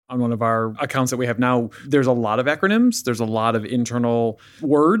on one of our accounts that we have now, there's a lot of acronyms. There's a lot of internal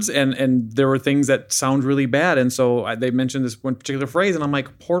words, and there were things that sound really bad. And so they mentioned this one particular phrase, and I'm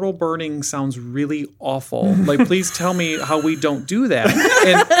like, portal burning sounds really awful. Like, please tell me how we don't do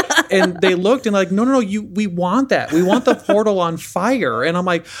that. And they looked and like, no, we want that. We want the portal on fire. And I'm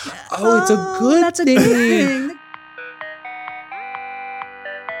like, it's a good that's thing. A good thing.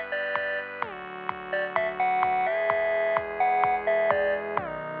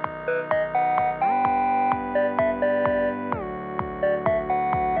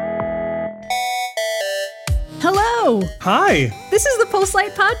 Hello. Hi. This is the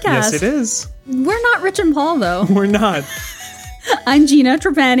Postlight Podcast. Yes, it is. We're not Rich and Paul, though. We're not. I'm Gina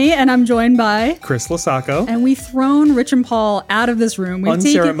Trapani, and I'm joined by Chris Lasacco. And we've thrown Rich and Paul out of this room.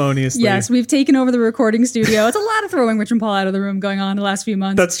 Unceremoniously. We've taken over the recording studio. It's a lot of throwing Rich and Paul out of the room going on the last few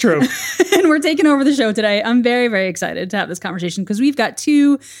months. That's true. And we're taking over the show today. I'm very, very excited to have this conversation because we've got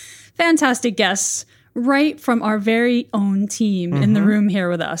two fantastic guests right from our very own team in the room here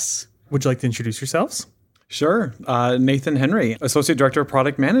with us. Would you like to introduce yourselves? Sure. Nathan Henry, Associate Director of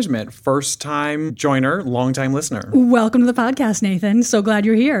Product Management, first-time joiner, long-time listener. Welcome to the podcast, Nathan. So glad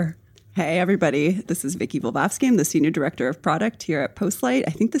you're here. Hey, everybody. This is Vicky Volvovsky. I'm the Senior Director of Product here at Postlight.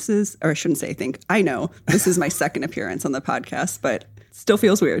 I think this is, or I shouldn't say I think, I know this is my second appearance on the podcast, but still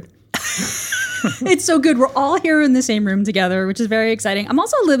feels weird. It's so good. We're all here in the same room together, which is very exciting. I'm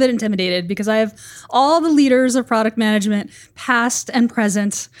also a little bit intimidated because I have all the leaders of product management, past and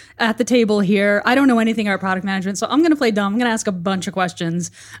present, at the table here. I don't know anything about product management, so I'm going to play dumb. I'm going to ask a bunch of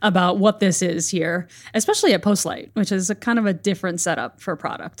questions about what this is here, especially at Postlight, which is a kind of a different setup for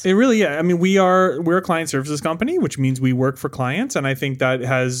product. It really, yeah. I mean, we're a client services company, which means we work for clients, and I think that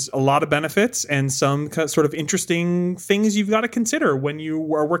has a lot of benefits and some sort of interesting things you've got to consider when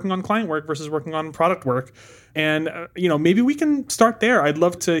you are working on client work versus working on product work. And, maybe we can start there. I'd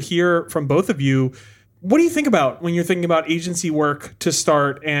love to hear from both of you. What do you think about when you're thinking about agency work to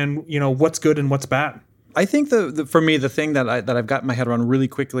start and, what's good and what's bad? I think for me, the thing that I've gotten my head around really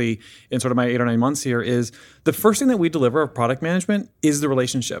quickly in sort of my 8 or 9 months here is the first thing that we deliver of product management is the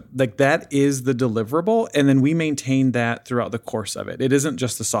relationship. Like, that is the deliverable. And then we maintain that throughout the course of it. It isn't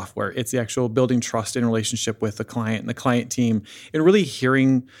just the software. It's the actual building trust in relationship with the client and the client team and really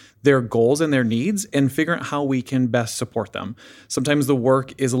hearing their goals and their needs and figuring out how we can best support them. Sometimes the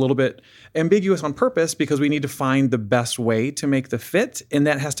work is a little bit ambiguous on purpose because we need to find the best way to make the fit. And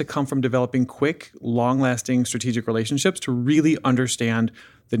that has to come from developing quick, long-lasting strategic relationships to really understand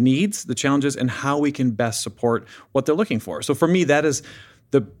the needs, the challenges, and how we can best support what they're looking for. So for me, that is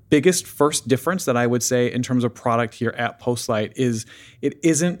the biggest first difference that I would say in terms of product here at Postlight is it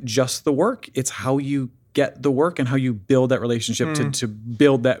isn't just the work, it's how you get the work and how you build that relationship to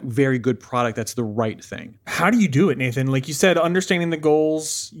build that very good product that's the right thing. How do you do it, Nathan? Like you said, understanding the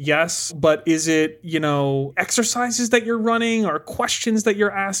goals, yes, but is it, exercises that you're running or questions that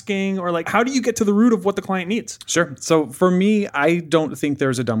you're asking, or like, how do you get to the root of what the client needs? Sure. So for me, I don't think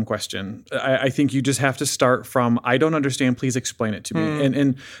there's a dumb question. I think you just have to start from, I don't understand, please explain it to me.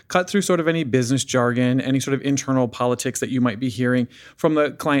 And cut through sort of any business jargon, any sort of internal politics that you might be hearing from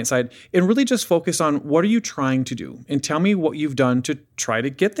the client side, and really just focus on what are you trying to do? And tell me what you've done to try to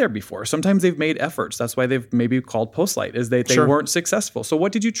get there before. Sometimes they've made efforts. That's why they've maybe called Postlight, is they Sure. weren't successful. So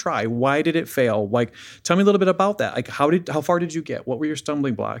what did you try? Why did it fail? Like, tell me a little bit about that. Like, how far did you get? What were your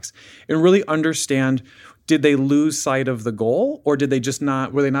stumbling blocks? And really understand, did they lose sight of the goal, or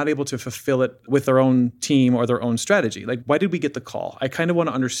were they not able to fulfill it with their own team or their own strategy? Like, why did we get the call? I kind of want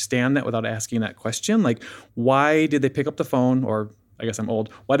to understand that without asking that question. Like, why did they pick up the phone, or I guess I'm old.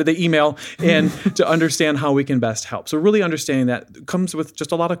 Why did they email? And to understand how we can best help. So really understanding that comes with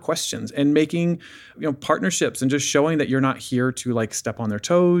just a lot of questions and making, partnerships and just showing that you're not here to like step on their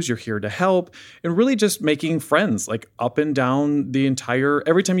toes. You're here to help, and really just making friends like up and down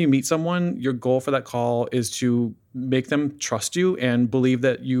every time you meet someone, your goal for that call is to make them trust you and believe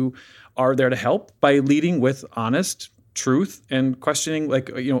that you are there to help by leading with honest truth and questioning,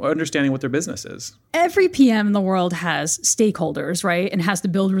 understanding what their business is. Every PM in the world has stakeholders, right? And has to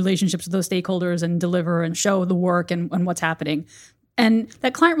build relationships with those stakeholders and deliver and show the work and what's happening. And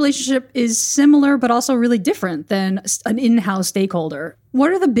that client relationship is similar, but also really different than an in-house stakeholder.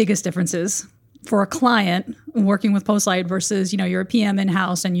 What are the biggest differences for a client working with Postlight versus, you're a PM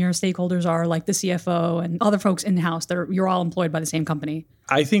in-house and your stakeholders are like the CFO and other folks in-house you're all employed by the same company?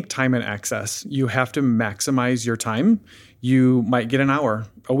 I think time and access. You have to maximize your time. You might get an hour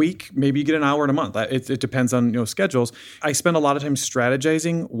a week, maybe you get an hour in a month. It depends on schedules. I spend a lot of time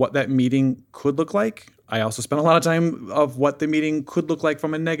strategizing what that meeting could look like. I also spent a lot of time of what the meeting could look like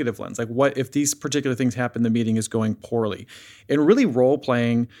from a negative lens. Like, what if these particular things happen, the meeting is going poorly? And really role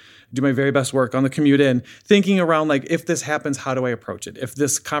playing, do my very best work on the commute in, thinking around like, if this happens, how do I approach it? If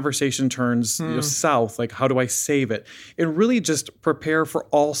this conversation turns south, like how do I save it? And really just prepare for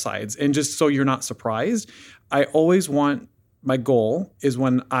all sides. And just so you're not surprised, I always want, my goal is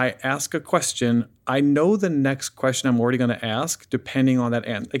when I ask a question, I know the next question I'm already going to ask, depending on that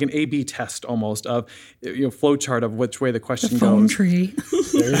end, like an A/B test almost of, flow chart of which way the question Phone goes. tree.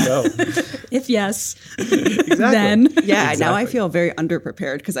 There you go. If yes, Exactly. then. Yeah, now I feel very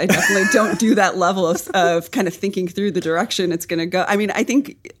underprepared because I definitely don't do that level of kind of thinking through the direction it's going to go. I mean, I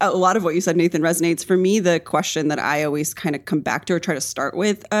think a lot of what you said, Nathan, resonates. For me, the question that I always kind of come back to or try to start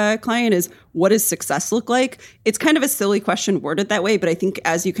with a client is, what does success look like? It's kind of a silly question worded that way, but I think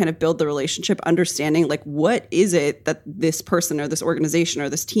as you kind of build the relationship, understanding like, what is it that this person or this organization or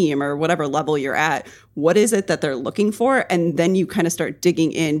this team or whatever level you're at, what is it that they're looking for? And then you kind of start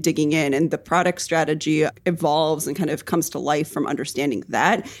digging in, and the product strategy evolves and kind of comes to life from understanding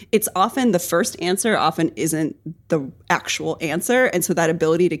that. It's often the first answer often isn't the actual answer. And so that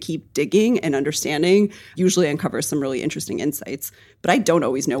ability to keep digging and understanding usually uncovers some really interesting insights. But I don't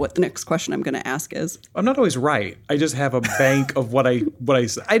always know what the next question I'm going to ask is. I'm not always right. I just have a bank of what I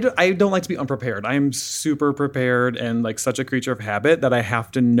don't like to be unprepared. I am super prepared and like such a creature of habit that I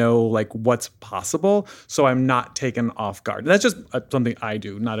have to know like what's possible, so I'm not taken off guard. And that's just something I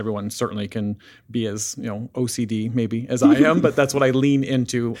do. Not everyone certainly can be as OCD maybe as I am, but that's what I lean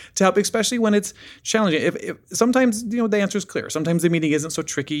into to help, especially when it's challenging. If sometimes the answer is clear. Sometimes the meeting isn't so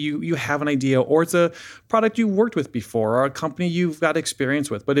tricky. You have an idea, or it's a product you worked with before, or a company you've got experience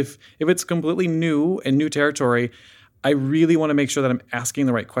with. But if it's completely new and new territory, I really want to make sure that I'm asking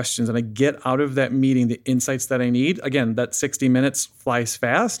the right questions and I get out of that meeting the insights that I need. Again, that 60 minutes flies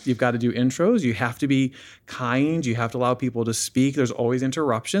fast. You've got to do intros. You have to be kind. You have to allow people to speak. There's always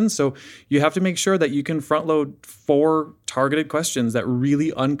interruptions. So you have to make sure that you can front load 4 targeted questions that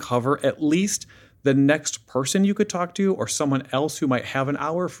really uncover at least the next person you could talk to or someone else who might have an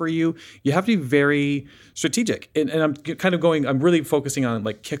hour for you. You have to be very strategic. And I'm really focusing on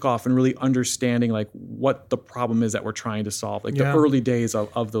like kickoff and really understanding like what the problem is that we're trying to solve, like the early days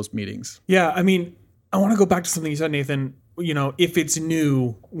of those meetings. Yeah. I mean, I want to go back to something you said, Nathan. If it's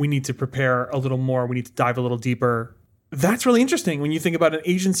new, we need to prepare a little more. We need to dive a little deeper. That's really interesting when you think about an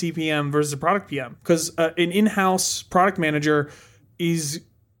agency PM versus a product PM, because an in-house product manager is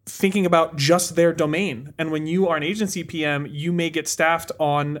thinking about just their domain. And when you are an agency PM, you may get staffed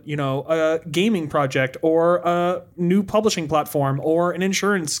on, a gaming project or a new publishing platform or an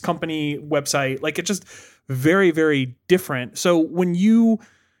insurance company website. Like, it's just very, very different. So when you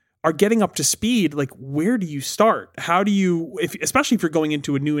are getting up to speed, like, where do you start? How do you, especially if you're going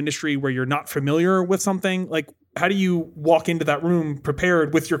into a new industry where you're not familiar with something, like, how do you walk into that room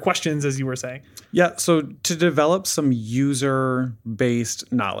prepared with your questions, as you were saying? Yeah, so to develop some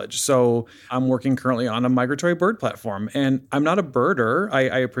user-based knowledge. So I'm working currently on a migratory bird platform, and I'm not a birder.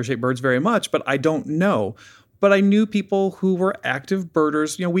 I appreciate birds very much, but I don't know. But I knew people who were active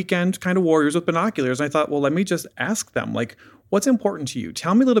birders, weekend kind of warriors with binoculars. And I thought, well, let me just ask them, like, what's important to you?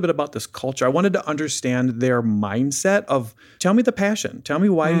 Tell me a little bit about this culture. I wanted to understand their mindset of, tell me the passion. Tell me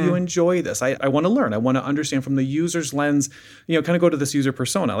why do you enjoy this? I want to learn. I want to understand from the user's lens, kind of go to this user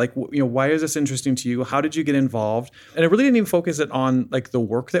persona. Like, why is this interesting to you? How did you get involved? And I really didn't even focus it on like the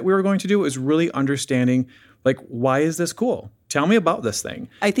work that we were going to do. It was really understanding, like, why is this cool? Tell me about this thing.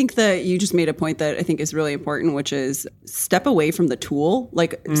 I think that you just made a point that I think is really important, which is step away from the tool.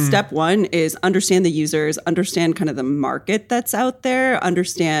 Like step one is understand the users, understand kind of the market that's out there,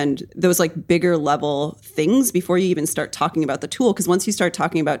 understand those like bigger level things before you even start talking about the tool. Because once you start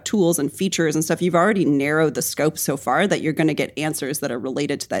talking about tools and features and stuff, you've already narrowed the scope so far that you're going to get answers that are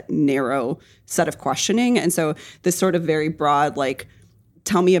related to that narrow set of questioning. And so this sort of very broad, like,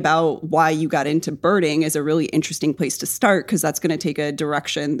 tell me about why you got into birding is a really interesting place to start, because that's going to take a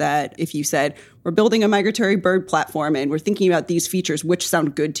direction that if you said, we're building a migratory bird platform and we're thinking about these features, which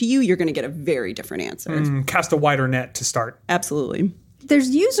sound good to you, you're going to get a very different answer. Cast a wider net to start. Absolutely.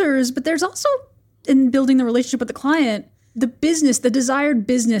 There's users, but there's also, in building the relationship with the client, the business, the desired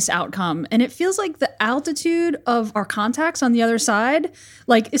business outcome. And it feels like the altitude of our contacts on the other side,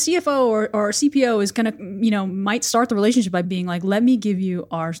 like a CFO or CPO is going to, might start the relationship by being like, let me give you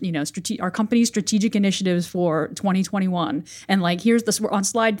our, our company's strategic initiatives for 2021. And like, here's this, we're on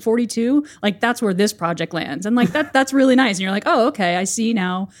slide 42, like that's where this project lands. And like, that's really nice. And you're like, oh, okay, I see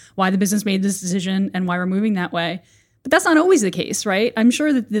now why the business made this decision and why we're moving that way. But that's not always the case, right? I'm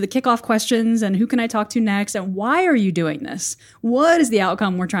sure that the kickoff questions and who can I talk to next and why are you doing this? What is the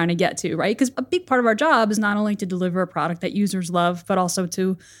outcome we're trying to get to, right? Because a big part of our job is not only to deliver a product that users love, but also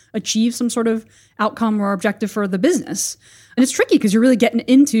to achieve some sort of outcome or objective for the business. And it's tricky because you're really getting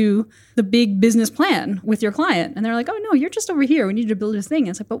into the big business plan with your client. And they're like, oh, no, you're just over here. We need you to build this thing. And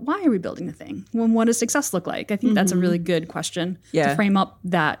it's like, but why are we building the thing? Well, what does success look like? I think that's a really good question to frame up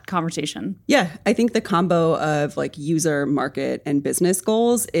that conversation. Yeah, I think the combo of like user, market, and business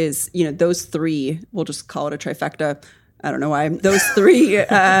goals is, those three, we'll just call it a trifecta. I don't know why. Those three,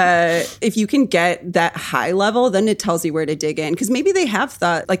 if you can get that high level, then it tells you where to dig in. Because maybe they have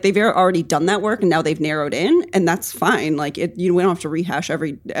thought, like they've already done that work and now they've narrowed in, and that's fine. Like we don't have to rehash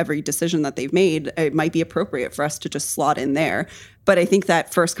every decision that they've made. It might be appropriate for us to just slot in there. But I think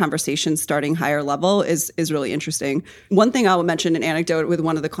that first conversation starting higher level is really interesting. One thing I'll mention, an anecdote with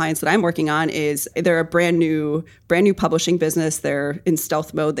one of the clients that I'm working on, is they're a brand new publishing business. They're in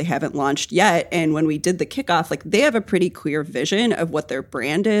stealth mode. They haven't launched yet. And when we did the kickoff, like they have a pretty clear vision of what their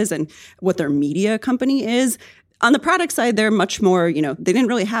brand is and what their media company is. On the product side, they're much more, they didn't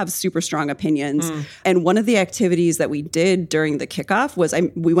really have super strong opinions. And one of the activities that we did during the kickoff was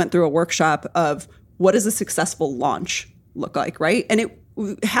we went through a workshop of what is a successful launch look like, right? And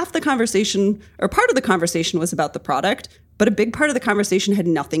half the conversation or part of the conversation was about the product, but a big part of the conversation had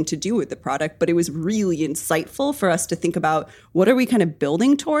nothing to do with the product, but it was really insightful for us to think about what are we kind of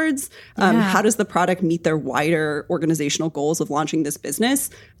building towards? How does the product meet their wider organizational goals of launching this business?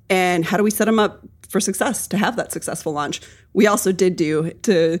 And how do we set them up for success to have that successful launch? We also did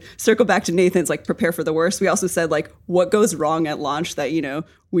to circle back to Nathan's like prepare for the worst. We also said like what goes wrong at launch that,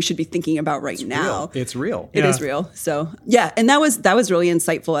 we should be thinking about right now. It's real. It is real. So yeah. And that was really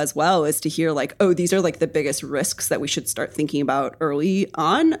insightful as well, is to hear like, oh, these are like the biggest risks that we should start thinking about early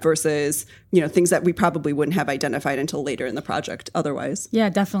on versus, things that we probably wouldn't have identified until later in the project otherwise. Yeah,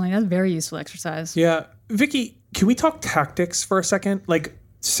 definitely. That's a very useful exercise. Yeah. Vicky, can we talk tactics for a second? Like,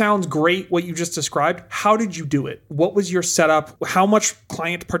 sounds great what you just described. How did you do it? What was your setup? How much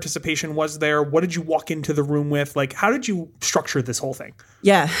client participation was there? What did you walk into the room with? Like, how did you structure this whole thing?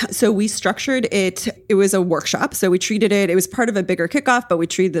 Yeah. So we structured it. It was a workshop. So we treated it was part of a bigger kickoff, but we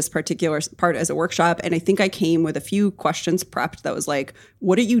treated this particular part as a workshop. And I think I came with a few questions prepped that was like,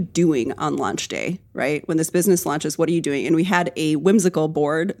 what are you doing on launch day, right? When this business launches, what are you doing? And we had a whimsical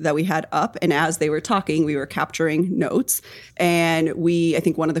board that we had up. And as they were talking, we were capturing notes. And I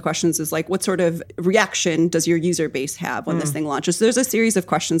think one of the questions is like, what sort of reaction does your user base have when this thing launches? So there's a series of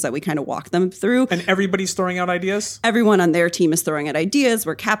questions that we kind of walk them through. And everybody's throwing out ideas? Everyone on their team is throwing out ideas.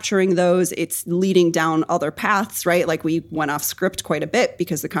 We're capturing those. It's leading down other paths, right? Like we went off script quite a bit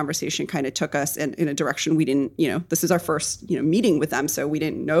because the conversation kind of took us in a direction we didn't, this is our first, meeting with them. So we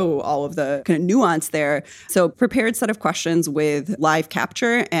didn't know all of the kind of nuance there. So prepared set of questions with live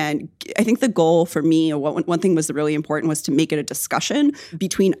capture. And I think the goal for me, one thing was really important, was to make it a discussion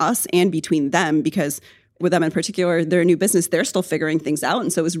between us and between them, because with them in particular, they're a new business, they're still figuring things out.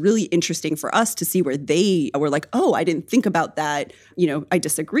 And so it was really interesting for us to see where they were like, oh, I didn't think about that. I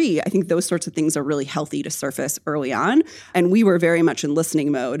disagree. I think those sorts of things are really healthy to surface early on. And we were very much in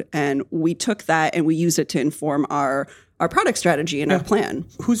listening mode. And we took that and we used it to inform our product strategy and our plan.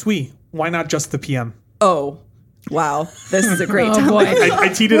 Who's we? Why not just the PM? Oh, wow. This is a great Oh, boy. I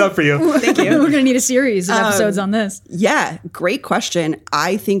teed it up for you. Thank you. We're going to need a series of episodes on this. Yeah, great question.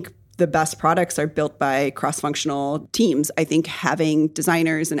 I think the best products are built by cross-functional teams. I think having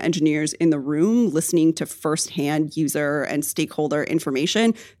designers and engineers in the room listening to firsthand user and stakeholder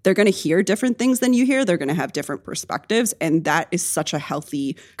information, they're going to hear different things than you hear. They're going to have different perspectives. And that is such a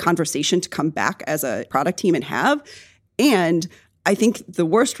healthy conversation to come back as a product team and have. And I think the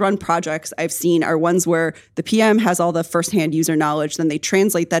worst run projects I've seen are ones where the PM has all the firsthand user knowledge, then they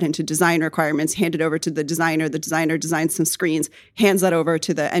translate that into design requirements, hand it over to the designer designs some screens, hands that over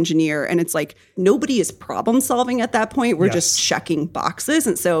to the engineer. And it's like, nobody is problem solving at that point. We're just checking boxes.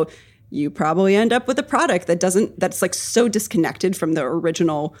 And so you probably end up with a product that's like so disconnected from the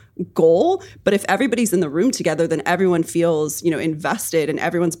original goal. But if everybody's in the room together, then everyone feels, invested and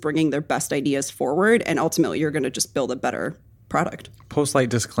everyone's bringing their best ideas forward. And ultimately you're going to just build a better product. Post-light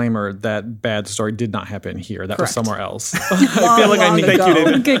disclaimer, that bad story did not happen here. That was somewhere else. I feel like I need to thank you,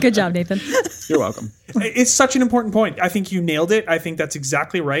 Nathan. Good job, Nathan. You're welcome. It's such an important point. I think you nailed it. I think that's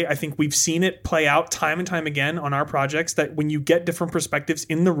exactly right. I think we've seen it play out time and time again on our projects, that when you get different perspectives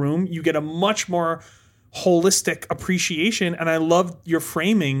in the room, you get a much more holistic appreciation. And I love your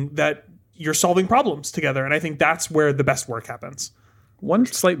framing that you're solving problems together. And I think that's where the best work happens. One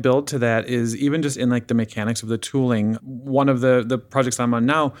slight build to that is even just in like the mechanics of the tooling. One of the projects I'm on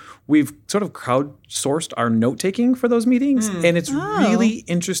now, we've sort of crowdsourced our note taking for those meetings. And it's really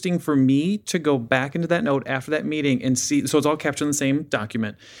interesting for me to go back into that note after that meeting and see. So it's all captured in the same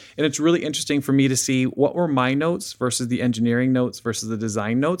document. And it's really interesting for me to see what were my notes versus the engineering notes versus the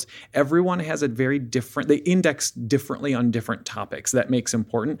design notes. Everyone has a very different, they index differently on different topics. That makes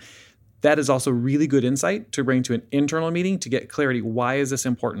important. That is also really good insight to bring to an internal meeting to get clarity. Why is this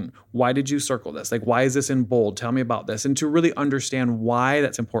important? Why did you circle this? Like, why is this in bold? Tell me about this. And to really understand why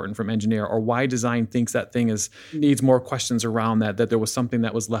that's important from engineer, or why design thinks that thing needs more questions around that there was something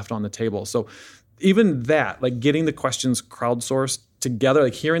that was left on the table. So even that, like getting the questions crowdsourced together,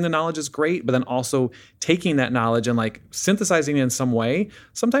 like hearing the knowledge is great, but then also taking that knowledge and like synthesizing it in some way.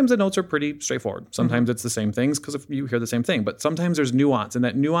 Sometimes the notes are pretty straightforward. Sometimes it's the same things because if you hear the same thing, but sometimes there's nuance. And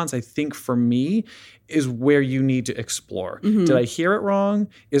that nuance, I think for me, is where you need to explore. Did I hear it wrong?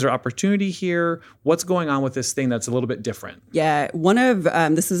 Is there opportunity here? What's going on with this thing that's a little bit different? Yeah, one of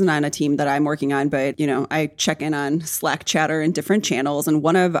this isn't on a team that I'm working on, but I check in on Slack chatter and different channels. And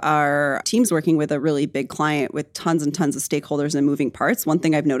one of our teams working with a really big client with tons and tons of stakeholders and moving parts. One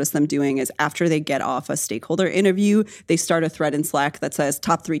thing I've noticed them doing is after they get off a stakeholder interview, they start a thread in Slack that says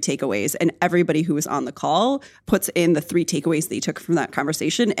top 3 takeaways, and everybody who was on the call puts in the 3 takeaways they took from that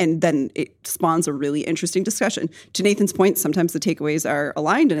conversation, and then it spawns a really interesting discussion. To Nathan's point, sometimes the takeaways are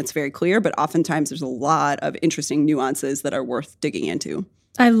aligned and it's very clear, but oftentimes there's a lot of interesting nuances that are worth digging into.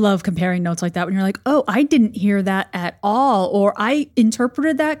 I love comparing notes like that when you're like, oh, I didn't hear that at all, or I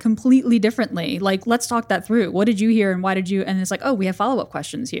interpreted that completely differently. Like, let's talk that through. What did you hear and why did you? And it's like, oh, we have follow-up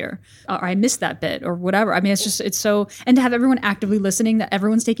questions here. Or I missed that bit or whatever. I mean, it's so, and to have everyone actively listening, that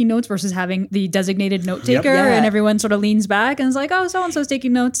everyone's taking notes versus having the designated note taker and everyone sort of leans back and is like, oh, so-and-so's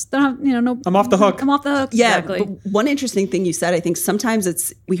taking notes. They don't have, no. I'm off the hook. I'm off the hook. Yeah, Exactly. but one interesting thing you said, I think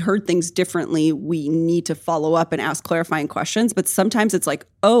sometimes we heard things differently. We need to follow up and ask clarifying questions, but sometimes it's like,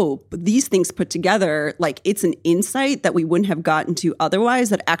 oh, but these things put together, like it's an insight that we wouldn't have gotten to otherwise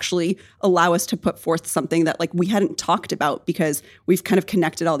that actually allow us to put forth something that like we hadn't talked about because we've kind of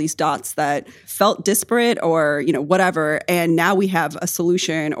connected all these dots that felt disparate or, whatever. And now we have a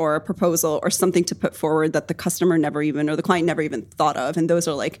solution or a proposal or something to put forward that the customer never even, or the client never even thought of. And those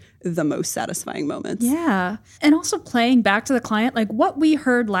are like the most satisfying moments. Yeah. And also playing back to the client, like what we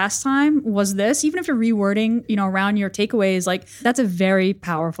heard last time was this, even if you're rewording, around your takeaways, like that's a very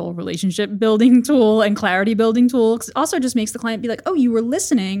powerful relationship building tool and clarity building tool. 'Cause it also just makes the client be like, oh, you were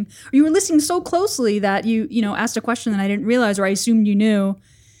listening, or you were listening so closely that you asked a question that I didn't realize, or I assumed you knew.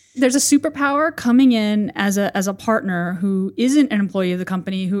 There's a superpower coming in as a partner who isn't an employee of the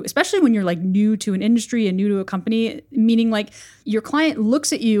company, who, especially when you're like new to an industry and new to a company, meaning like your client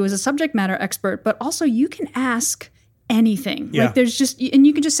looks at you as a subject matter expert, but also you can ask anything. Yeah. Like there's just, and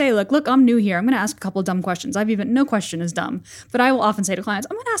you can just say, look, I'm new here. I'm going to ask a couple of dumb questions. No question is dumb, but I will often say to clients,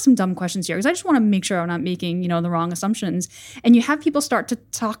 I'm going to ask some dumb questions here because I just want to make sure I'm not making, the wrong assumptions. And you have people start to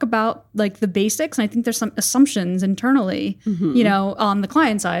talk about like the basics. And I think there's some assumptions internally, on the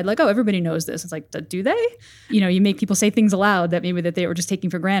client side, like, oh, everybody knows this. It's like, do they? You make people say things aloud that maybe that they were just taking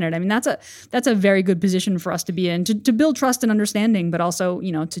for granted. I mean, that's a very good position for us to be in, to build trust and understanding, but also,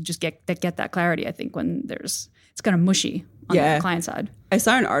 to just get that clarity, I think, when it's kind of mushy on the client side. I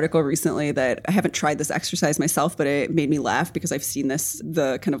saw an article recently that I haven't tried this exercise myself, but it made me laugh because I've seen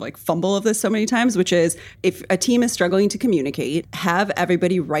the kind of like fumble of this so many times, which is if a team is struggling to communicate, have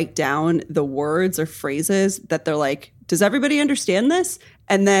everybody write down the words or phrases that they're like, does everybody understand this?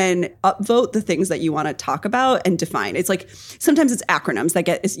 And then upvote the things that you want to talk about and define. It's like sometimes it's acronyms that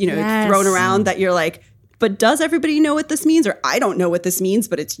get thrown around that you're like, but does everybody know what this means? Or I don't know what this means,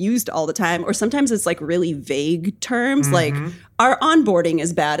 but it's used all the time. Or sometimes it's like really vague terms, like our onboarding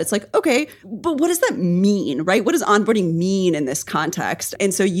is bad. It's like, okay, but what does that mean, right? What does onboarding mean in this context?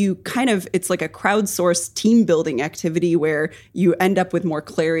 And so it's like a crowdsourced team building activity where you end up with more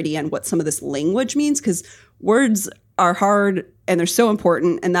clarity on what some of this language means, because words are hard and they're so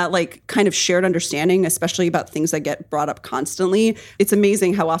important. And that like kind of shared understanding, especially about things that get brought up constantly, it's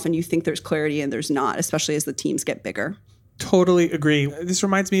amazing how often you think there's clarity and there's not, especially as the teams get bigger. Totally agree. This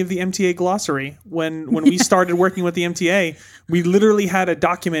reminds me of the MTA glossary. When we started working with the MTA, we literally had a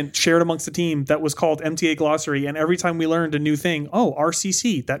document shared amongst the team that was called MTA glossary. And every time we learned a new thing,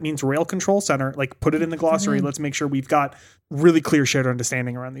 RCC, that means Rail Control Center, like put it in the glossary. Let's make sure we've got really clear shared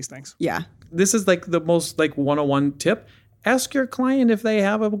understanding around these things. Yeah. This is like the most like 101 tip. Ask your client if they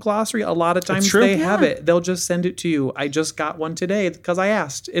have a glossary. A lot of times they have it. They'll just send it to you. I just got one today because I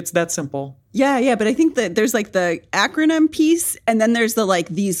asked. It's that simple. Yeah. But I think that there's like the acronym piece, and then there's the like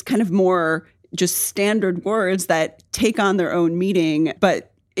these kind of more just standard words that take on their own meaning,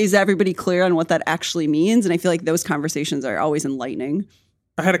 but is everybody clear on what that actually means? And I feel like those conversations are always enlightening.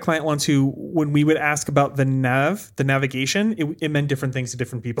 I had a client once who, when we would ask about the navigation, it meant different things to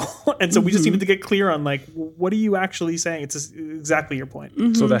different people. And so we just needed to get clear on like, what are you actually saying? It's just exactly your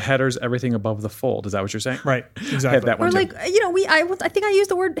point. So the header's everything above the fold. Is that what you're saying? Right. I Exactly. had that one Or too. like, I think I used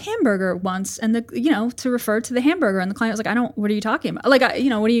the word hamburger once, and to refer to the hamburger, and the client was like, what are you talking about? Like,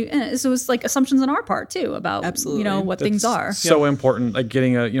 what do you? So it was like assumptions on our part too about, Absolutely. what things are. So important, like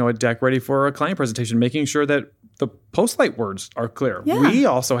getting a deck ready for a client presentation, making sure that the Postlight words are clear. Yeah. We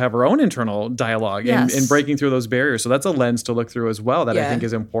also have our own internal dialogue Yes. and breaking through those barriers. So that's a lens to look through as well that I Yeah. think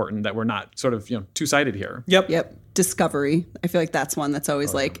is important, that we're not sort of two-sided here. Yep. Discovery. I feel like that's one that's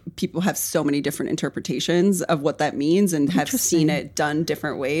always like people have so many different interpretations of what that means and have seen it done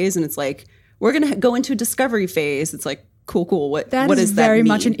different ways. And it's like, we're going to go into a discovery phase. It's like, cool. What That what is does that very mean?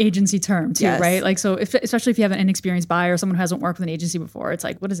 much an agency term too, Yes. right? Like, so especially if you have an inexperienced buyer or someone who hasn't worked with an agency before, it's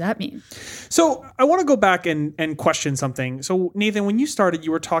like, what does that mean? So I want to go back and question something. So Nathan, when you started,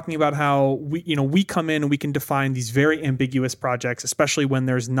 you were talking about how we come in and we can define these very ambiguous projects, especially when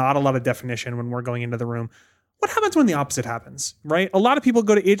there's not a lot of definition when we're going into the room. What happens when the opposite happens, right? A lot of people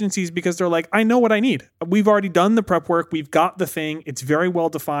go to agencies because they're like, I know what I need. We've already done the prep work. We've got the thing. It's very well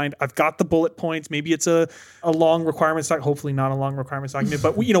defined. I've got the bullet points. Maybe it's a long requirements document, hopefully not a long requirements document,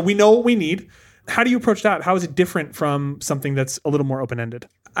 but we know what we need. How do you approach that? How is it different from something that's a little more open-ended?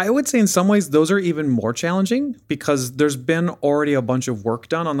 I would say in some ways those are even more challenging because there's been already a bunch of work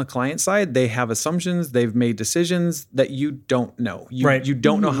done on the client side. They have assumptions, they've made decisions that you don't know. You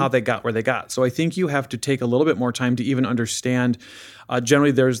don't know how they got where they got. So I think you have to take a little bit more time to even understand.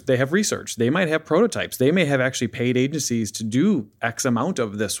 Generally, they have research. They might have prototypes. They may have actually paid agencies to do X amount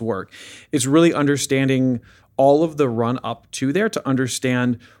of this work. It's really understanding all of the run up to there to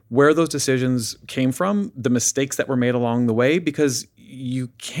understand where those decisions came from, the mistakes that were made along the way, because you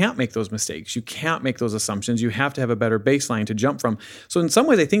can't make those mistakes. You can't make those assumptions. You have to have a better baseline to jump from. So in some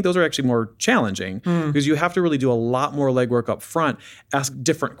ways, I think those are actually more challenging because you have to really do a lot more legwork up front, ask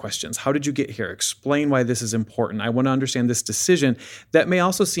different questions. How did you get here? Explain why this is important. I want to understand this decision. That may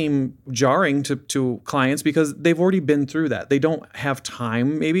also seem jarring to clients because they've already been through that. They don't have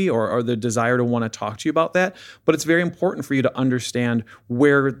time maybe or the desire to want to talk to you about that, but it's very important for you to understand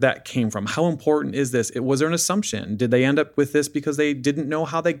where that came from. How important is this? Was there an assumption? Did they end up with this because they didn't know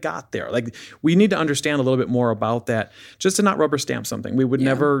how they got there? Like, we need to understand a little bit more about that just to not rubber stamp something. We would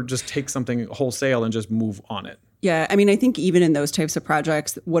never just take something wholesale and just move on it. Yeah, I mean, I think even in those types of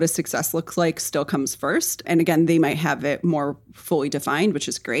projects, what does success look like still comes first. And again, they might have it more fully defined, which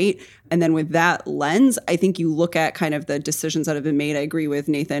is great. And then with that lens, I think you look at kind of the decisions that have been made. I agree with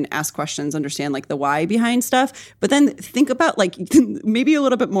Nathan, ask questions, understand like the why behind stuff, but then think about like maybe a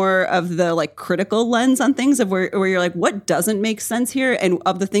little bit more of the like critical lens on things of where you're like, what doesn't make sense here? And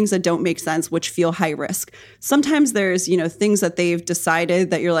of the things that don't make sense, which feel high risk. Sometimes there's, things that they've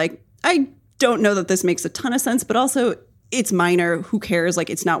decided that you're like, I don't know that this makes a ton of sense, but also it's minor. Who cares? Like,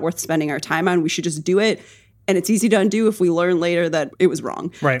 it's not worth spending our time on. We should just do it. And it's easy to undo if we learn later that it was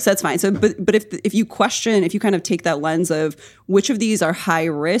wrong. Right. So that's fine. So, but if you question, if you kind of take that lens of which of these are high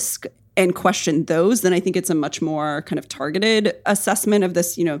risk and question those, then I think it's a much more kind of targeted assessment of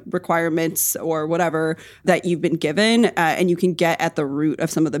this, requirements or whatever that you've been given. And you can get at the root of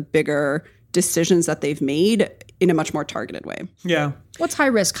some of the bigger decisions that they've made in a much more targeted way. Yeah. What's high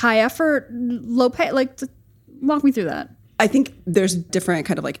risk, high effort, low pay? Like, walk me through that. I think there's different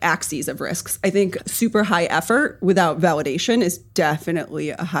kind of like axes of risks. I think super high effort without validation is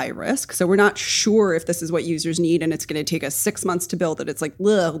definitely a high risk. So we're not sure if this is what users need and it's going to take us 6 months to build it. It's like,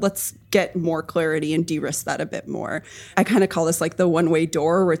 let's get more clarity and de-risk that a bit more. I kind of call this like the one-way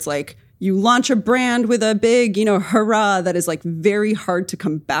door where it's like, you launch a brand with a big, hurrah that is like very hard to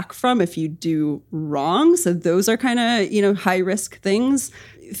come back from if you do wrong. So those are kind of, high risk things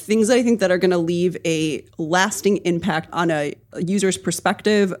that I think that are going to leave a lasting impact on a user's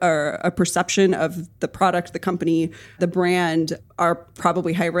perspective or a perception of the product, the company, the brand are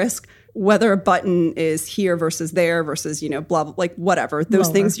probably high risk. Whether a button is here versus there versus, blah, blah, like whatever, those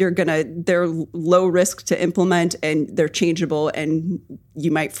Lower. things they're low risk to implement and they're changeable and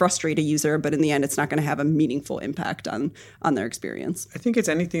you might frustrate a user, but in the end, it's not going to have a meaningful impact on their experience. I think it's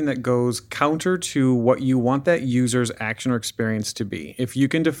anything that goes counter to what you want that user's action or experience to be. If you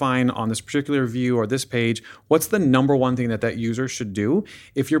can define on this particular view or this page, what's the number one thing that user should do?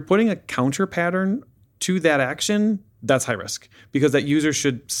 If you're putting a counter pattern to that action, that's high risk because that user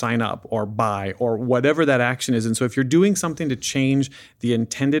should sign up or buy or whatever that action is. And so if you're doing something to change the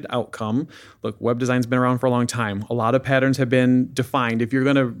intended outcome, look, web design's been around for a long time. A lot of patterns have been defined. If you're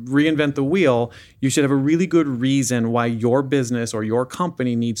going to reinvent the wheel, you should have a really good reason why your business or your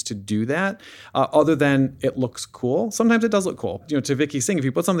company needs to do that, other than it looks cool. Sometimes it does look cool. To Vicky's thing, if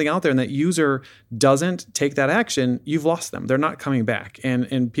you put something out there and that user doesn't take that action, you've lost them. They're not coming back.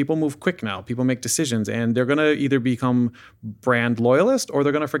 And people move quick now. People make decisions, and they're going to either become brand loyalist or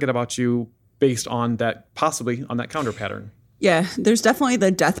they're going to forget about you based on that, possibly on that counter pattern. Yeah, there's definitely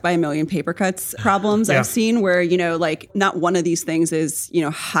the death by a million paper cuts problems I've seen where, like not one of these things is,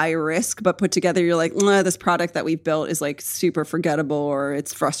 high risk, but put together, you're like, this product that we've built is like super forgettable or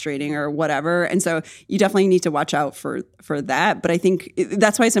it's frustrating or whatever. And so you definitely need to watch out for that. But I think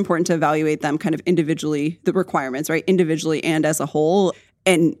that's why it's important to evaluate them kind of individually, the requirements, right? Individually and as a whole,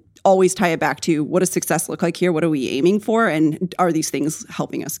 and always tie it back to what does success look like here? What are we aiming for? And are these things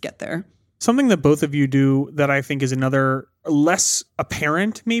helping us get there? Something that both of you do that I think is another less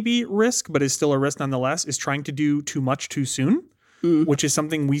apparent maybe risk, but is still a risk nonetheless, is trying to do too much too soon, which is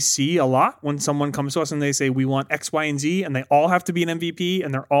something we see a lot when someone comes to us and they say, we want X, Y, and Z, and they all have to be an MVP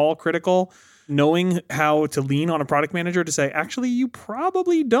and they're all critical. Knowing how to lean on a product manager to say, actually, you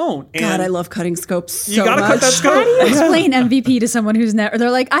probably don't. And God, I love cutting scopes so you gotta much. cut that scope. How do you explain MVP to someone who's never?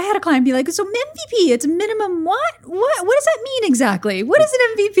 They're like, I had a client be like, so MVP, it's minimum what? What does that mean exactly? What is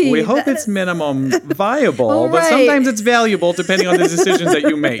an MVP? We hope it's minimum viable, Oh, but right. sometimes it's valuable depending on the decisions that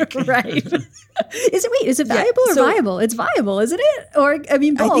you make. Right. Is it valuable or so- viable? It's viable, isn't it? Or both. I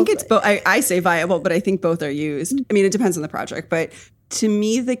think it's both. I say viable, but I think both are used. I mean, it depends on the project. But to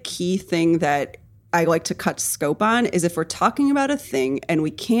me, the key thing that I like to cut scope on is if we're talking about a thing and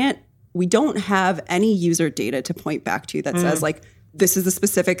we don't have any user data to point back to that says like, this is the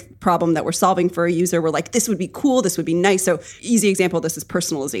specific problem that we're solving for a user. We're like, this would be cool. This would be nice. So easy example of this is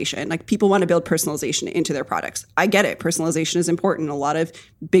personalization. Like people want to build personalization into their products. I get it. Personalization is important. A lot of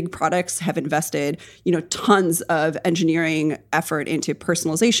big products have invested, tons of engineering effort into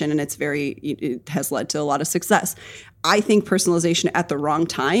personalization, and it has led to a lot of success. I think personalization at the wrong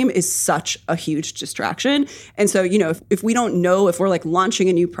time is such a huge distraction. And so, if we don't know, if we're like launching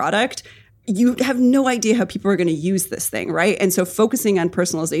a new product, you have no idea how people are going to use this thing, right? And so focusing on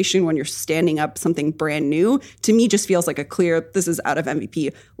personalization when you're standing up something brand new, to me just feels like a clear, this is out of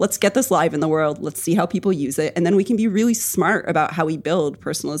MVP. Let's get this live in the world. Let's see how people use it. And then we can be really smart about how we build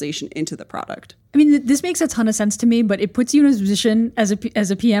personalization into the product. I mean, this makes a ton of sense to me, but it puts you in a position as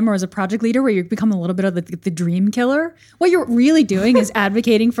a PM or as a project leader where you become a little bit of the dream killer. What you're really doing is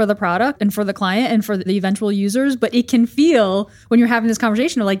advocating for the product and for the client and for the eventual users, but it can feel when you're having this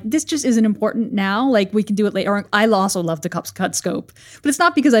conversation of like, this just isn't important now, like we can do it later. Or I also love to cut scope, but it's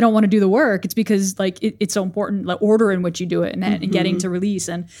not because I don't want to do the work. It's because like it's so important, the order in which you do it and getting to release.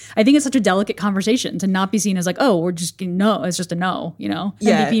 And I think it's such a delicate conversation to not be seen as like, oh, we're just no, it's just a no, Yeah.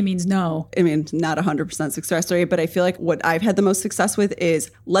 MVP means no. I mean, not 100% success rate, but I feel like what I've had the most success with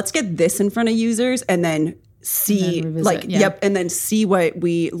is let's get this in front of users and then see and then see what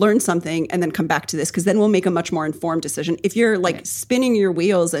we learn something and then come back to this, because then we'll make a much more informed decision. If you're like spinning your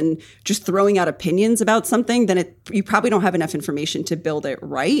wheels and just throwing out opinions about something, then you probably don't have enough information to build it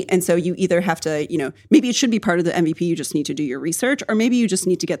right. And so you either have to, maybe it should be part of the MVP, you just need to do your research, or maybe you just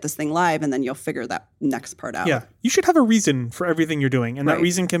need to get this thing live and then you'll figure that next part out. Yeah. You should have a reason for everything you're doing. And that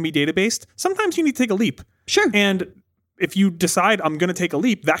reason can be data-based. Sometimes you need to take a leap. Sure. And if you decide I'm going to take a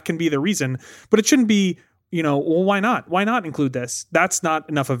leap, that can be the reason. But it shouldn't be, well, why not? Why not include this? That's not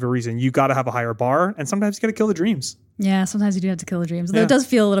enough of a reason. You got to have a higher bar. And sometimes you got to kill the dreams. Yeah, sometimes you do have to kill the dreams. Though it does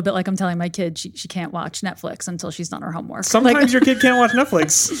feel a little bit like I'm telling my kid she can't watch Netflix until she's done her homework. Sometimes your kid can't watch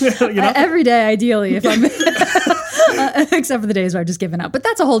Netflix. Every day, ideally, if I'm except for the days where I've just given up. But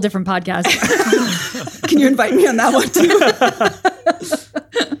that's a whole different podcast. Can you invite me on that one too?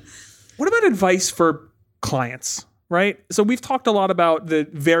 What about advice for clients? Right? So we've talked a lot about the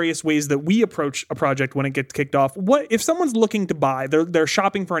various ways that we approach a project when it gets kicked off. What if someone's looking to buy, they're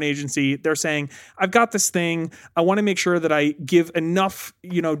shopping for an agency, they're saying, I've got this thing, I want to make sure that I give enough,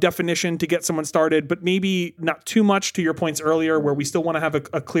 definition to get someone started, but maybe not too much, to your points earlier, where we still want to have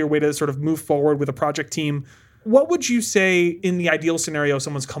a clear way to sort of move forward with a project team. What would you say in the ideal scenario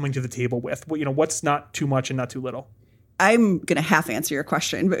someone's coming to the table with? What's not too much and not too little? I'm going to half answer your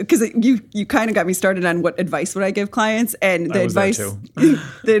question because you kind of got me started on what advice would I give clients, and the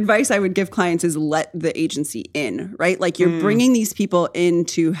advice I would give clients is let the agency in, right? Like you're bringing these people in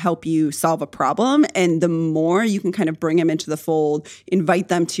to help you solve a problem, and the more you can kind of bring them into the fold, invite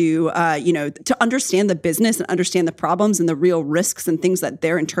them to to understand the business and understand the problems and the real risks and things that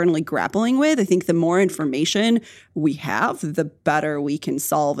they're internally grappling with. I think the more information we have, the better we can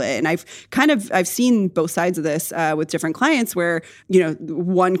solve it. And I've seen both sides of this with different different clients where,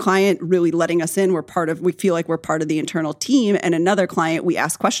 one client really letting us in, we feel like we're part of the internal team, and another client, we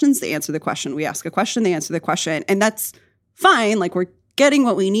ask questions, they answer the question. We ask a question, they answer the question. And that's fine. Like, we're getting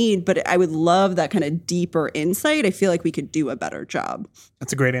what we need, but I would love that kind of deeper insight. I feel like we could do a better job.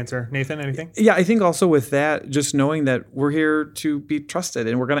 That's a great answer. Nathan, anything? Yeah, I think also with that, just knowing that we're here to be trusted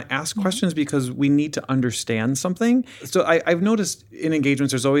and we're going to ask questions because we need to understand something. So I've noticed in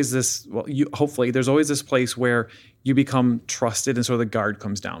engagements, there's always this, hopefully, there's always this place where you become trusted and sort of the guard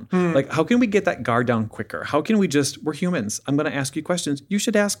comes down. Like, how can we get that guard down quicker? How can we we're humans. I'm going to ask you questions. You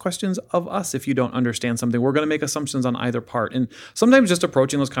should ask questions of us if you don't understand something. We're going to make assumptions on either part. And sometimes just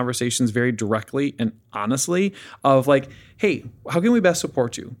approaching those conversations very directly and honestly of like, hey, how can we best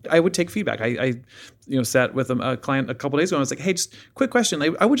support you? I would take feedback. I sat with a client a couple days ago and I was like, hey, just quick question.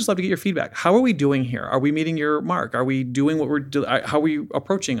 I would just love to get your feedback. How are we doing here? Are we meeting your mark? Are we doing what we're doing? How are we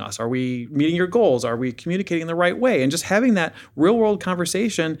approaching us? Are we meeting your goals? Are we communicating the right way? And just having that real world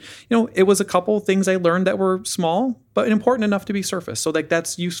conversation, it was a couple things I learned that were small, but important enough to be surfaced. So like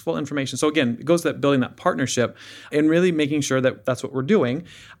that's useful information. So again, it goes to that building that partnership and really making sure that that's what we're doing.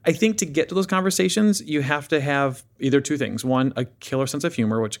 I think to get to those conversations, you have to have either two things. One, a killer sense of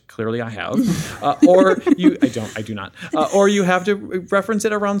humor, which clearly I have, I do not. Or you have to reference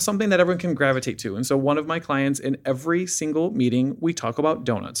it around something that everyone can gravitate to. And so one of my clients in every single meeting, we talk about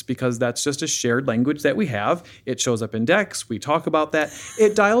donuts because that's just a shared language that we have. It shows up in decks. We talk about that.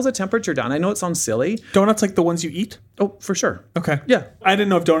 It dials the temperature down. I know it sounds silly. Donuts like the ones you eat? Oh, for sure. Okay. Yeah. I didn't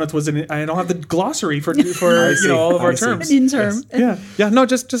know if donuts was I don't have the glossary for all of our terms. An term. Yes. Yeah. No,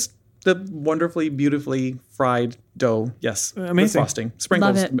 just the wonderfully, beautifully fried dough. Yes. Amazing. With frosting.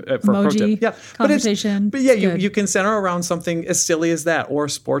 Sprinkles. Love it. For Emoji, pro tip. Yeah. conversation. But yeah, Good. you can center around something as silly as that or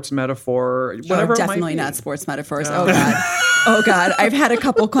sports metaphor, whatever it might Definitely be. not sports metaphors. Oh, God. Oh, God. I've had a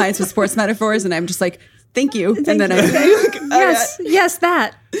couple clients with sports metaphors, and I'm just like, thank you. And then Yes,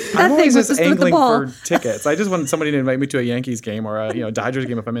 that I'm always thing with just the angling ball. for tickets. I just want somebody to invite me to a Yankees game or a Dodgers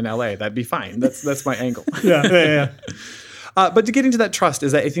game if I'm in LA. That'd be fine. That's my angle. Yeah. But to get into that trust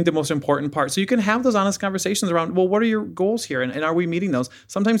is, I think, the most important part. So you can have those honest conversations around, well, what are your goals here? And are we meeting those?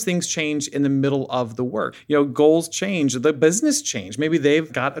 Sometimes things change in the middle of the work. Goals change. The business change. Maybe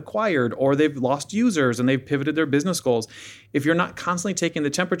they've got acquired or they've lost users and they've pivoted their business goals. If you're not constantly taking the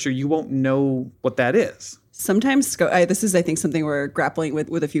temperature, you won't know what that is. Sometimes this is, I think, something we're grappling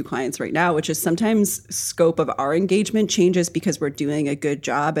with a few clients right now, which is sometimes scope of our engagement changes because we're doing a good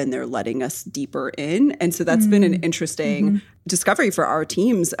job and they're letting us deeper in. And so that's been an interesting discovery for our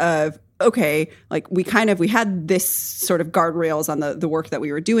teams of, okay, like we had this sort of guardrails on the work that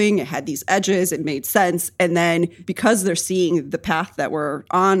we were doing. It had these edges. It made sense. And then because they're seeing the path that we're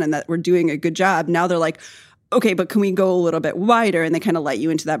on and that we're doing a good job, now they're like, okay, but can we go a little bit wider? And they kind of let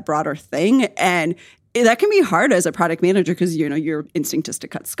you into that broader thing. And that can be hard as a product manager because, your instinct is to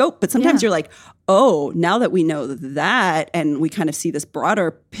cut scope. But sometimes you're like, oh, now that we know that and we kind of see this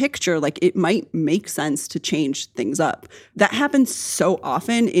broader picture, like it might make sense to change things up. That happens so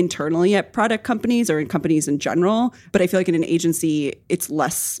often internally at product companies or in companies in general. But I feel like in an agency, it's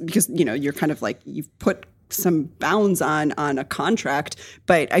less because, you're kind of like you've put some bounds on a contract.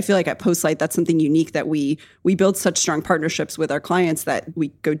 But I feel like at Postlight, that's something unique that we build such strong partnerships with our clients that we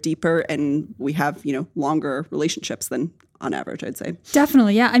go deeper and we have, longer relationships than on average, I'd say.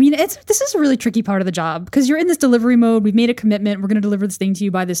 Definitely, yeah. I mean, this is a really tricky part of the job because you're in this delivery mode. We've made a commitment. We're going to deliver this thing to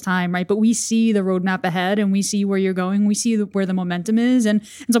you by this time, right? But we see the roadmap ahead and we see where you're going. We see where the momentum is. And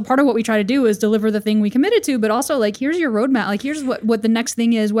so part of what we try to do is deliver the thing we committed to, but also like, here's your roadmap. Like, here's what the next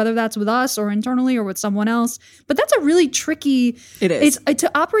thing is, whether that's with us or internally or with someone else. But that's a really tricky... It is. It's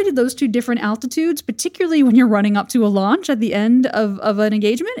to operate at those two different altitudes, particularly when you're running up to a launch at the end of an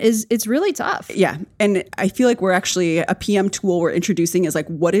engagement, it's really tough. Yeah. And I feel like we're actually a PM tool we're introducing is like,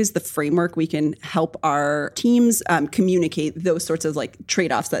 what is the framework we can help our teams communicate those sorts of like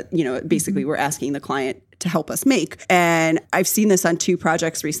trade-offs that, basically we're asking the client to help us make. And I've seen this on 2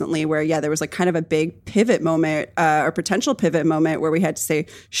 projects recently where, there was like kind of a big pivot moment or potential pivot moment where we had to say,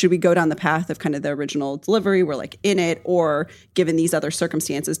 should we go down the path of kind of the original delivery? We're like in it, or given these other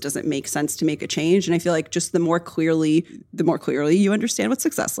circumstances, does it make sense to make a change? And I feel like just the more clearly you understand what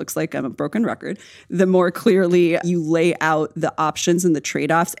success looks like, I'm a broken record, the more clearly you lay out the options and the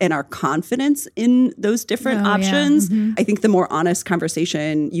trade-offs and our confidence in those different options. Yeah. I think the more honest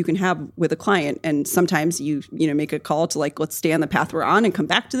conversation you can have with a client, and sometimes you make a call to like, let's stay on the path we're on and come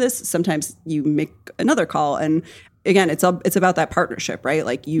back to this. Sometimes you make another call. And again, it's about that partnership, right?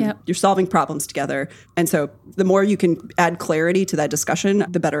 Like you're solving problems together. And so the more you can add clarity to that discussion,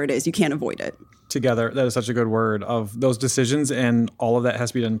 the better it is. You can't avoid it. Together, that is such a good word, of those decisions, and all of that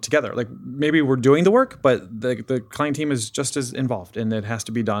has to be done together. Like maybe we're doing the work, but the client team is just as involved, and it has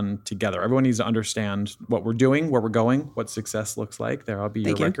to be done together. Everyone needs to understand what we're doing, where we're going, what success looks like. There'll be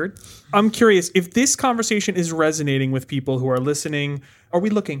your record. I'm curious if this conversation is resonating with people who are listening. Are we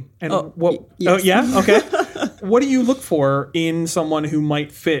looking? And yes. Oh, yeah? Okay. What do you look for in someone who might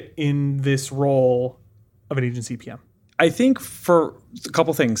fit in this role of an agency PM? I think for a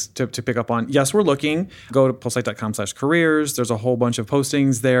couple things to pick up on. Yes, we're looking. Go to postlight.com/careers. There's a whole bunch of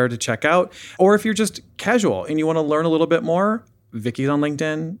postings there to check out. Or if you're just casual and you want to learn a little bit more, Vicky's on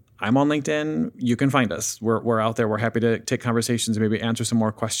LinkedIn. I'm on LinkedIn. You can find us. We're out there. We're happy to take conversations and maybe answer some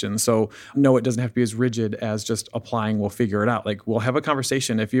more questions. So no, it doesn't have to be as rigid as just applying. We'll figure it out. Like we'll have a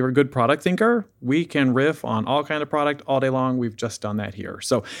conversation. If you're a good product thinker, we can riff on all kind of product all day long. We've just done that here.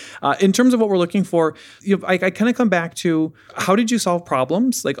 So in terms of what we're looking for, I kind of come back to how did you solve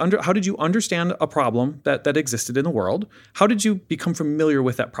problems? Like how did you understand a problem that existed in the world? How did you become familiar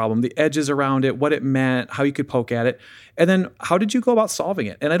with that problem, the edges around it, what it meant, how you could poke at it? And then how did you go about solving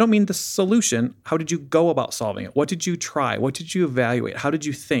it? And I don't mean the solution. How did you go about solving it? What did you try? What did you evaluate? How did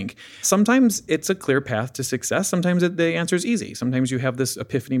you think? Sometimes it's a clear path to success. Sometimes the answer is easy. Sometimes you have this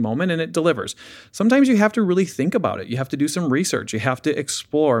epiphany moment and it delivers. Sometimes you have to really think about it. You have to do some research. You have to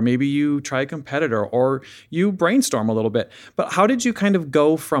explore. Maybe you try a competitor or you brainstorm a little bit. But how did you kind of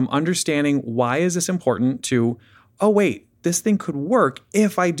go from understanding why is this important to, oh, wait, this thing could work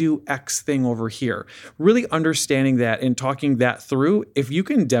if I do X thing over here. Really understanding that and talking that through. If you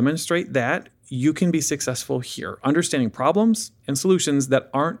can demonstrate that, you can be successful here. Understanding problems and solutions that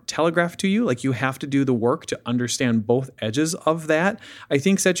aren't telegraphed to you, like you have to do the work to understand both edges of that, I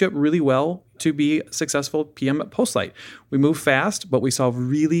think sets you up really well to be a successful PM at Postlight. We move fast, but we solve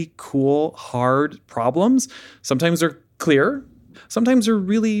really cool, hard problems. Sometimes they're clear. Sometimes they're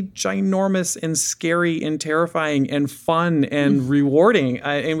really ginormous and scary and terrifying and fun and rewarding.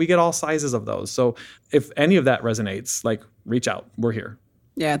 And we get all sizes of those. So if any of that resonates, like reach out. We're here.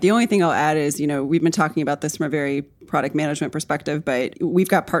 Yeah. The only thing I'll add is, we've been talking about this from a very product management perspective, but we've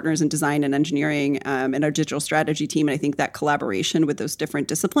got partners in design and engineering and our digital strategy team. And I think that collaboration with those different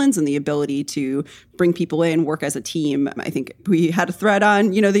disciplines and the ability to bring people in, work as a team. I think we had a thread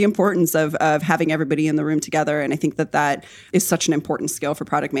on, the importance of having everybody in the room together. And I think that is such an important skill for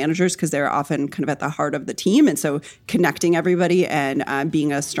product managers because they're often kind of at the heart of the team. And so connecting everybody and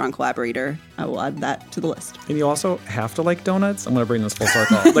being a strong collaborator, I will add that to the list. And you also have to like donuts. I'm going to bring this full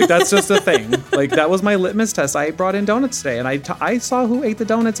circle. Like that's just a thing. Like that was my litmus test. I brought in donuts today, and I saw who ate the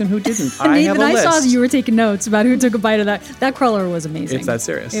donuts and who didn't. And I have a list. I saw that you were taking notes about who took a bite of that. That cruller was amazing. It's that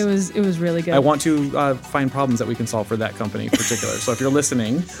serious. It was really good. I want to find problems that we can solve for that company in particular. So if you're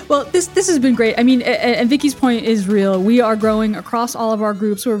listening, well, this has been great. I mean, and Vicky's point is real. We are growing across all of our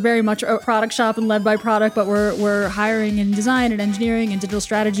groups. We're very much a product shop and led by product, but we're hiring in design and engineering and digital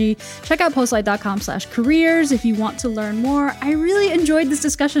strategy. Check out postlight.com/careers if you want to learn more. I really enjoyed this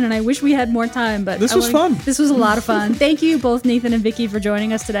discussion, and I wish we had more time. But this was fun. This was a lot of fun. Thank you both, Nathan and Vicky, for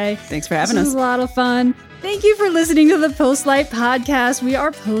joining us today. Thanks for having us. This was a lot of fun. Thank you for listening to the Postlight podcast. We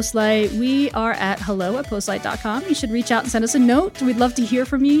are Postlight. We are at hello@postlight.com. You should reach out and send us a note. We'd love to hear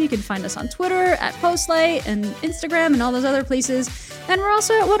from you. You can find us on Twitter @Postlight and Instagram and all those other places. And we're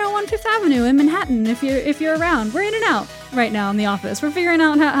also at 101 Fifth Avenue in Manhattan if you're around. We're in and out right now in the office. We're figuring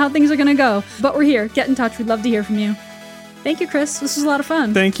out how things are going to go. But we're here. Get in touch. We'd love to hear from you. Thank you, Chris. This was a lot of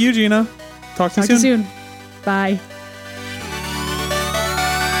fun. Thank you, Gina. Talk to you soon. Bye.